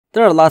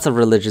There are lots of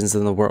religions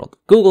in the world.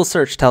 Google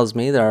search tells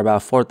me there are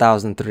about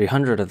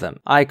 4,300 of them.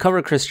 I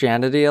cover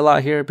Christianity a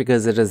lot here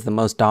because it is the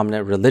most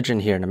dominant religion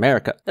here in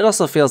America. It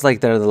also feels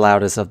like they're the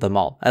loudest of them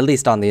all, at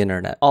least on the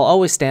internet. I'll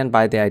always stand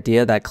by the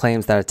idea that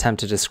claims that attempt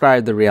to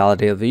describe the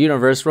reality of the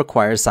universe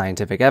require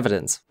scientific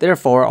evidence.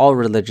 Therefore, all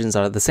religions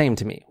are the same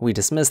to me. We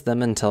dismiss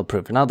them until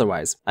proven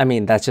otherwise. I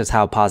mean, that's just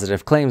how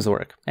positive claims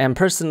work. And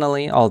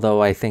personally,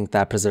 although I think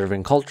that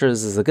preserving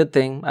cultures is a good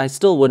thing, I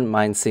still wouldn't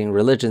mind seeing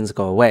religions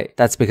go away.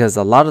 That's because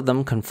a lot of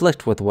them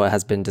conflict with what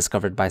has been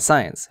discovered by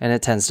science, and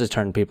it tends to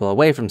turn people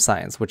away from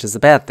science, which is a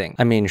bad thing.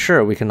 I mean,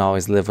 sure, we can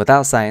always live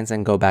without science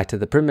and go back to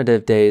the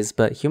primitive days,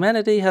 but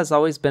humanity has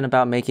always been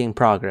about making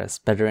progress,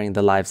 bettering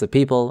the lives of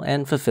people,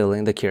 and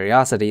fulfilling the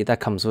curiosity that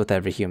comes with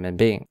every human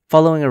being.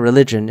 Following a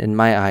religion, in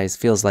my eyes,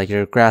 feels like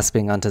you're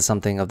grasping onto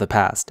something of the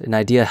past, an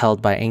idea held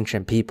by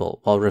ancient people,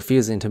 while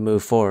refusing to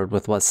move forward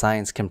with what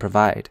science can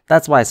provide.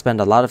 That's why I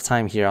spend a lot of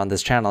time here on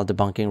this channel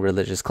debunking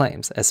religious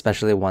claims,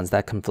 especially ones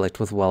that conflict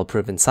with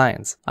well-proven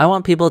science. I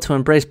want people to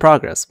embrace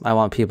progress, I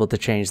want people to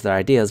change their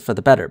ideas for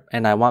the better,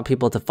 and I want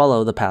people to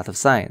follow the path of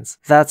science.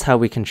 That's how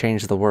we can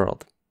change the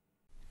world.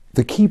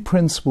 The key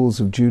principles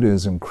of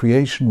Judaism,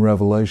 creation,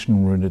 revelation,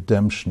 and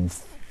redemption,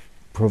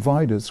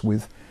 provide us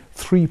with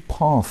three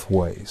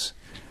pathways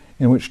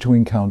in which to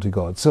encounter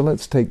God. So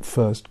let's take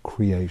first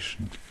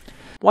creation.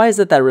 Why is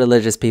it that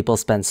religious people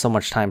spend so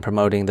much time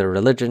promoting their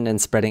religion and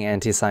spreading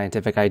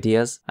anti-scientific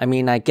ideas? I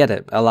mean, I get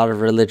it. A lot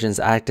of religions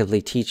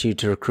actively teach you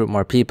to recruit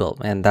more people,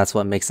 and that's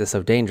what makes it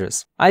so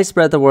dangerous. I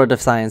spread the word of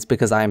science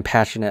because I am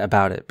passionate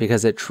about it,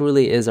 because it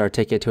truly is our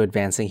ticket to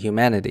advancing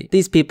humanity.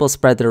 These people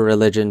spread their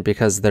religion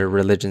because their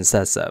religion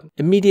says so.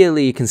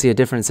 Immediately you can see a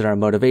difference in our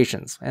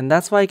motivations, and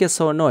that's why I get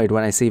so annoyed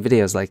when I see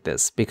videos like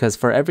this, because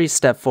for every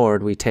step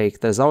forward we take,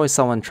 there's always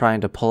someone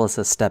trying to pull us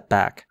a step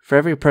back. For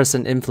every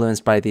person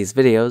influenced by these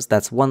videos,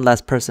 that's one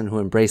less person who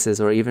embraces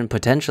or even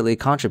potentially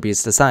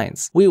contributes to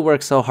science. We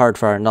work so hard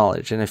for our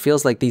knowledge, and it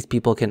feels like these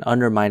people can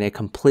undermine it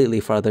completely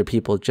for other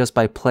people just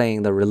by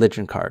playing the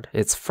religion card.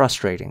 It's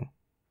frustrating.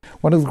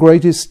 One of the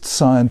greatest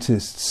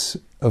scientists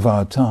of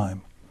our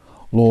time,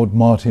 Lord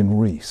Martin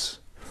Rees,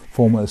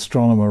 former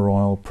Astronomer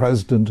Royal,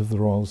 President of the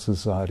Royal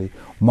Society,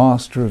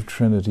 Master of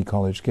Trinity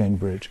College,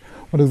 Cambridge,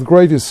 one of the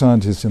greatest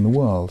scientists in the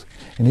world,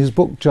 in his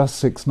book Just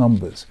Six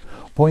Numbers,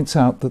 points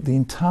out that the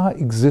entire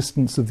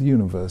existence of the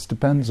universe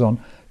depends on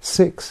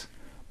 6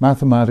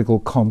 mathematical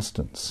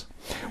constants,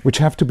 which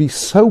have to be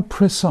so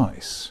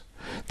precise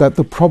that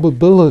the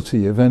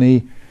probability of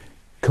any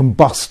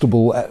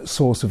combustible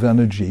source of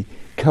energy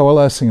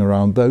coalescing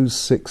around those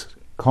 6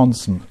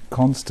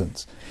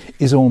 constants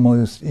is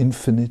almost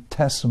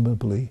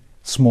infinitesimally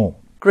small.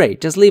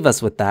 Great, just leave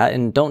us with that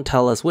and don't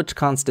tell us which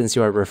constants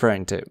you are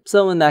referring to.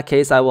 So in that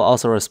case, I will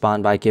also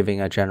respond by giving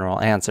a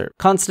general answer.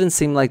 Constants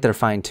seem like they're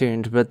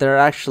fine-tuned, but they're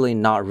actually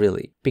not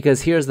really.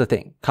 Because here's the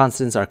thing,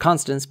 constants are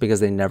constants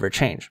because they never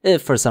change.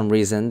 If for some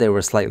reason they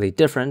were slightly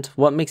different,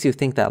 what makes you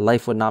think that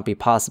life would not be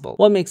possible?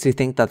 What makes you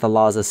think that the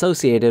laws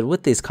associated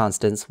with these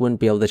constants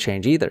wouldn't be able to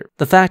change either?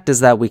 The fact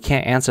is that we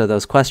can't answer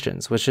those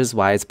questions, which is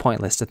why it's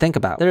pointless to think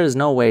about. There is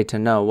no way to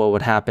know what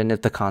would happen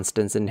if the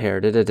constants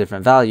inherited a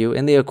different value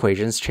and the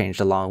equations changed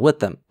along with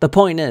them. The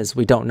point is,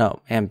 we don't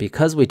know, and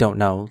because we don't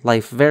know,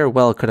 life very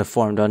well could have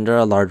formed under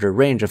a larger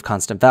range of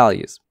constant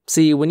values.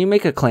 See, when you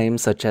make a claim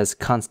such as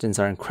constants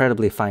are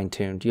incredibly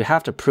fine-tuned, you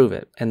have to prove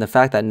it, and the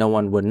fact that no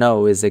one would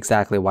know is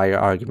exactly why your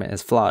argument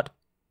is flawed.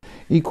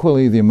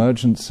 Equally, the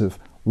emergence of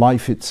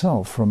life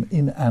itself from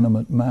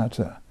inanimate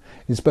matter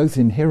is both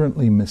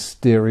inherently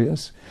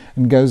mysterious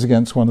and goes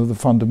against one of the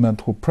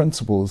fundamental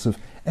principles of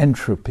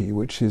entropy,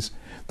 which is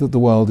that the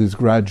world is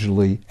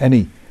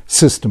any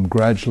system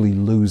gradually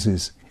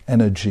loses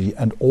energy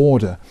and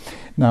order.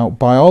 Now,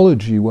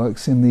 biology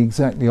works in the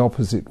exactly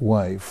opposite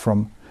way,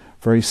 from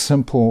very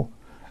simple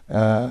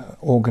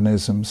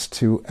organisms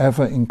to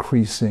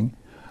ever-increasing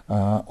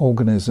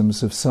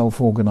organisms of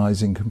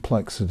self-organizing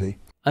complexity.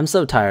 I'm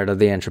so tired of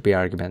the entropy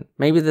argument.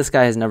 Maybe this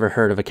guy has never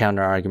heard of a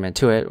counter-argument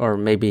to it, or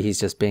maybe he's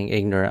just being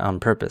ignorant on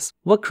purpose.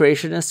 What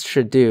creationists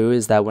should do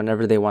is that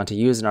whenever they want to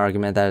use an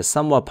argument that is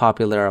somewhat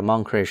popular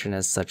among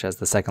creationists, such as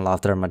the second law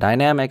of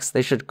thermodynamics,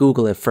 they should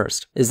Google it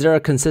first. Is there a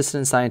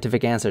consistent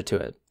scientific answer to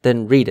it?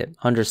 Then read it,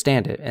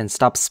 understand it, and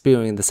stop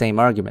spewing the same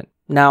argument.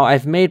 Now,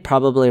 I've made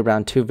probably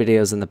around 2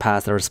 videos in the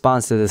past that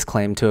responds to this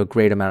claim to a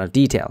great amount of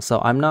detail, so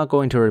I'm not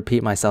going to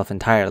repeat myself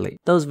entirely.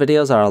 Those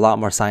videos are a lot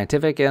more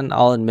scientific, and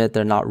I'll admit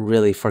they're not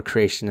really for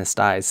creationist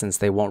eyes since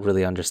they won't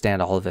really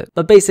understand all of it.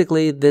 But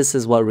basically, this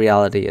is what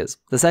reality is.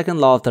 The second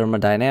law of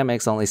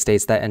thermodynamics only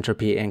states that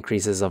entropy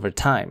increases over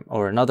time,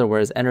 or in other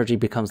words, energy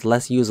becomes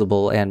less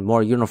usable and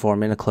more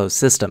uniform in a closed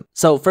system.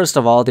 So first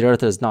of all, the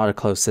Earth is not a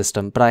closed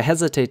system, but I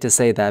hesitate to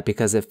say that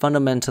because it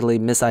fundamentally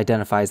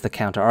misidentifies the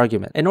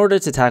counter-argument. In order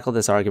to tackle this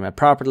this argument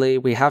properly,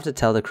 we have to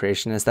tell the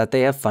creationists that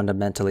they have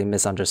fundamentally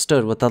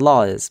misunderstood what the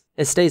law is.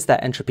 It states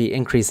that entropy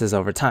increases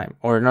over time,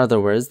 or in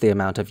other words, the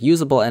amount of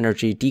usable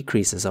energy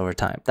decreases over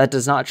time. That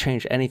does not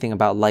change anything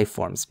about life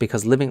forms,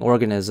 because living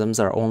organisms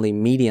are only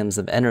mediums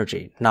of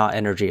energy, not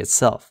energy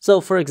itself. So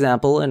for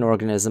example, an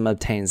organism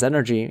obtains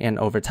energy, and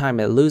over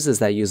time it loses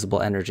that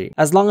usable energy.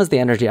 As long as the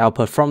energy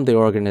output from the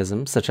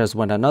organism, such as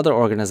when another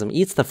organism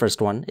eats the first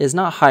one, is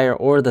not higher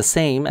or the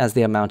same as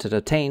the amount it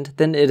obtained,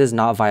 then it is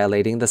not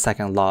violating the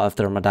second law of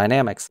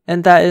thermodynamics.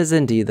 And that is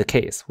indeed the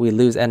case. We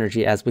lose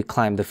energy as we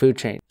climb the food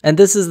chain. And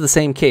this is the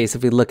same case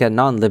if we look at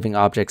non-living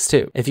objects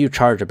too. If you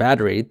charge a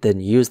battery, then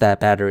use that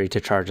battery to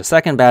charge a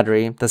second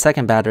battery, the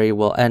second battery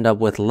will end up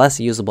with less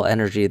usable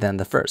energy than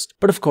the first.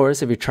 But of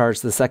course, if you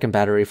charge the second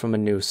battery from a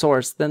new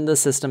source, then the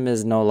system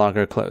is no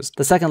longer closed.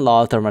 The second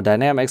law of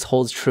thermodynamics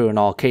holds true in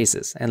all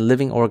cases, and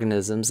living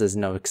organisms is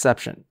no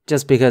exception.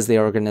 Just because the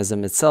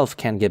organism itself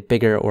can get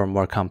bigger or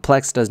more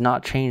complex does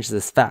not change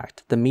this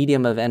fact. The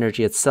medium of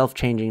energy itself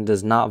changing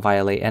does not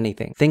violate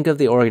anything. Think of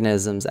the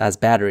organisms as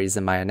batteries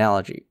in my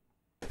analogy.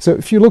 So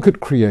if you look at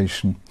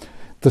creation,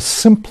 the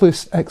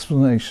simplest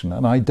explanation,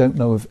 and I don't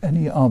know of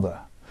any other,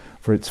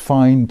 for its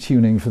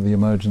fine-tuning for the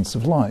emergence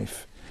of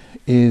life,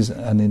 is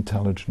an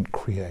intelligent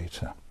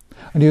creator.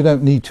 And you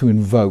don't need to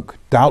invoke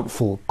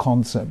doubtful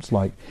concepts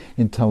like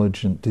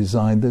intelligent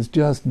design. There's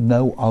just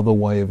no other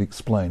way of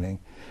explaining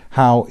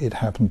how it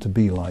happened to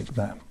be like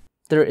that.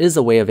 There is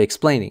a way of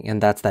explaining,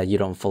 and that's that you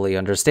don't fully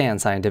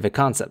understand scientific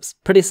concepts.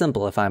 Pretty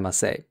simple, if I must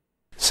say.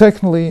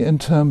 Secondly, in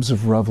terms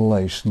of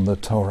revelation, the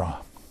Torah.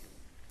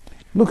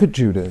 Look at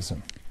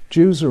Judaism.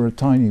 Jews are a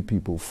tiny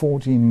people,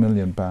 14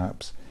 million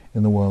perhaps,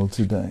 in the world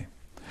today.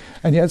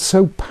 And yet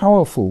so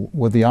powerful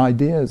were the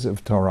ideas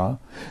of Torah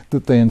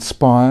that they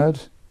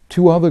inspired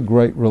two other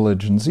great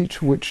religions, each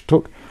of which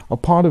took a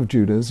part of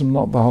Judaism,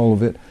 not the whole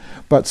of it,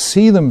 but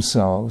see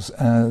themselves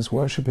as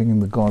worshipping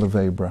the God of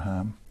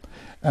Abraham.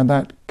 And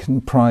that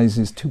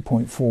comprises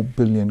 2.4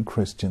 billion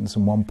Christians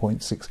and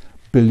 1.6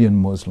 billion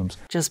Muslims.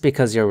 Just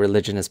because your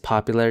religion is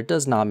popular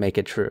does not make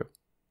it true.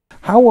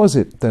 How was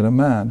it that a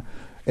man,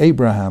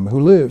 Abraham, who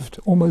lived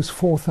almost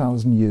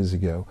 4,000 years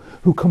ago,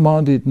 who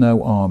commanded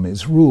no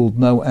armies, ruled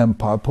no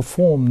empire,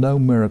 performed no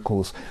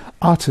miracles,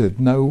 uttered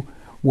no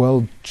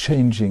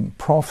world-changing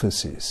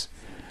prophecies,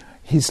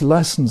 his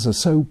lessons are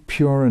so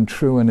pure and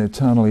true and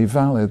eternally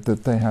valid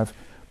that they have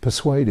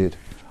persuaded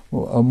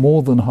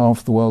more than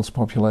half the world's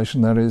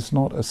population? There is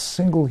not a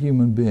single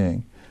human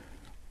being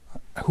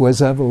who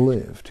has ever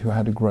lived who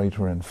had a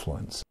greater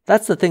influence.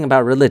 That's the thing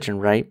about religion,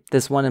 right?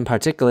 This one in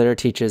particular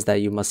teaches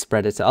that you must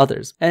spread it to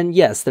others. And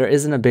yes, there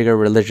isn't a bigger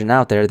religion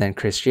out there than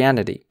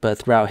Christianity, but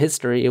throughout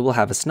history it will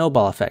have a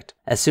snowball effect.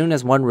 As soon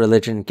as one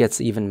religion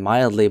gets even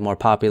mildly more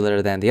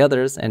popular than the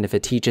others, and if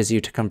it teaches you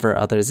to convert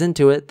others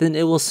into it, then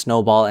it will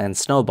snowball and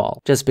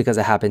snowball. Just because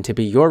it happened to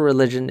be your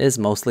religion is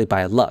mostly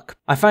by luck.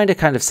 I find it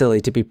kind of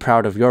silly to be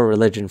proud of your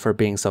religion for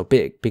being so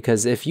big,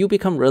 because if you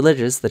become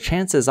religious, the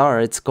chances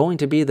are it's going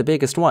to be the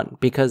biggest one,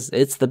 because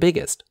it's the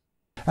biggest.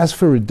 As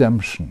for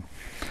redemption,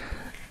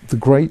 the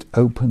great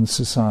open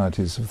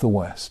societies of the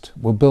West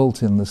were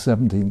built in the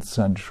 17th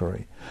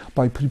century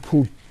by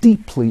people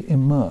deeply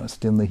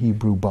immersed in the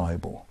Hebrew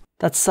Bible.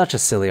 That's such a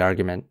silly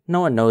argument.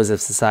 No one knows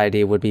if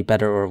society would be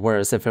better or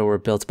worse if it were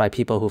built by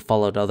people who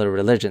followed other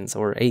religions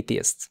or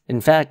atheists.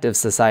 In fact, if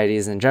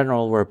societies in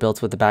general were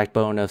built with the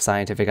backbone of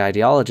scientific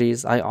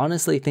ideologies, I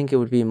honestly think it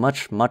would be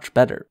much, much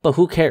better. But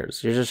who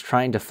cares? You're just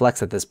trying to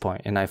flex at this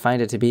point, and I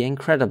find it to be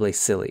incredibly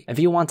silly. If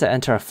you want to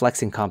enter a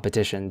flexing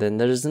competition, then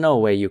there's no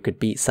way you could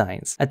beat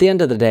science. At the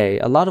end of the day,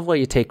 a lot of what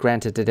you take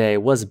granted today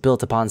was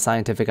built upon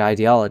scientific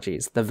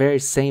ideologies, the very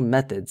same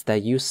methods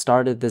that you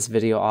started this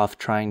video off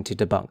trying to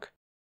debunk.